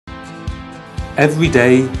Every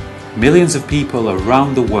day, millions of people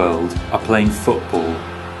around the world are playing football,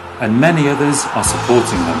 and many others are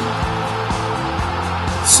supporting them.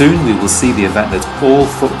 Soon we will see the event that all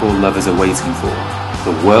football lovers are waiting for,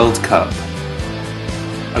 the World Cup.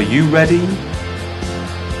 Are you ready?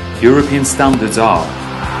 European standards are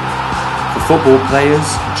for football players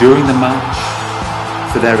during the match,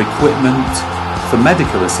 for their equipment, for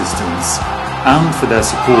medical assistance, and for their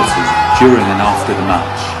supporters during and after the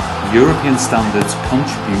match. European standards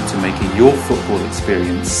contribute to making your football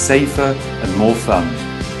experience safer and more fun.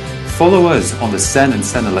 Follow us on the CEN and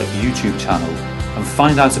CENELEC YouTube channel and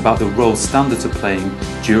find out about the role standards are playing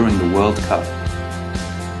during the World Cup.